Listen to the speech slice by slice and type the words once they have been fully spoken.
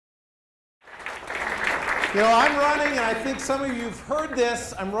You know, I'm running, and I think some of you have heard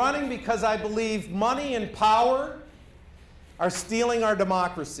this. I'm running because I believe money and power are stealing our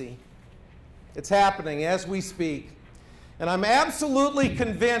democracy. It's happening as we speak. And I'm absolutely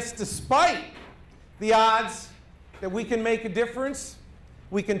convinced, despite the odds, that we can make a difference,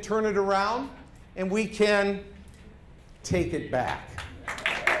 we can turn it around, and we can take it back.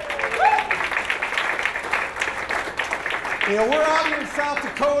 You know, we're out here in South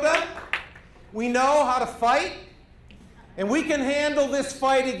Dakota. We know how to fight, and we can handle this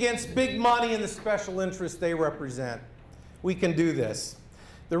fight against big money and the special interests they represent. We can do this.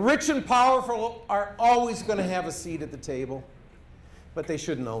 The rich and powerful are always going to have a seat at the table, but they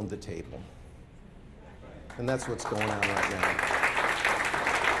shouldn't own the table. And that's what's going on right now.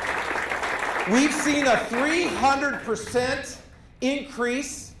 We've seen a 300%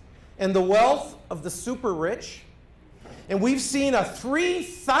 increase in the wealth of the super rich. And we've seen a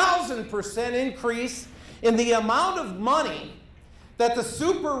 3,000% increase in the amount of money that the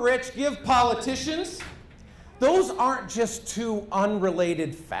super rich give politicians. Those aren't just two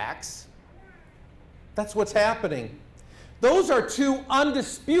unrelated facts. That's what's happening. Those are two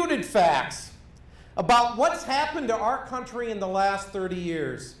undisputed facts about what's happened to our country in the last 30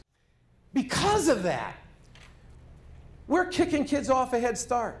 years. Because of that, we're kicking kids off a Head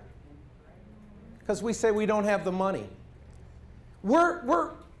Start because we say we don't have the money.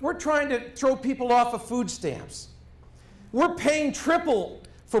 We're trying to throw people off of food stamps. We're paying triple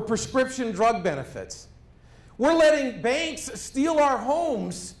for prescription drug benefits. We're letting banks steal our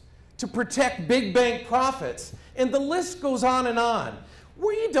homes to protect big bank profits. And the list goes on and on.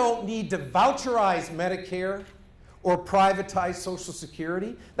 We don't need to voucherize Medicare or privatize Social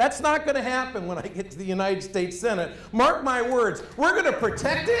Security. That's not going to happen when I get to the United States Senate. Mark my words. We're going to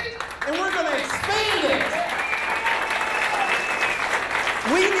protect it, and we're going to expand it.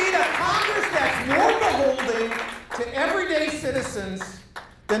 We need a Congress that's more beholden to everyday citizens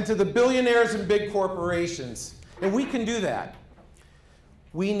than to the billionaires and big corporations. And we can do that.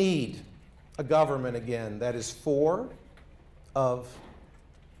 We need a government, again, that is for, of,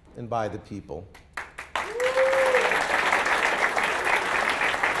 and by the people.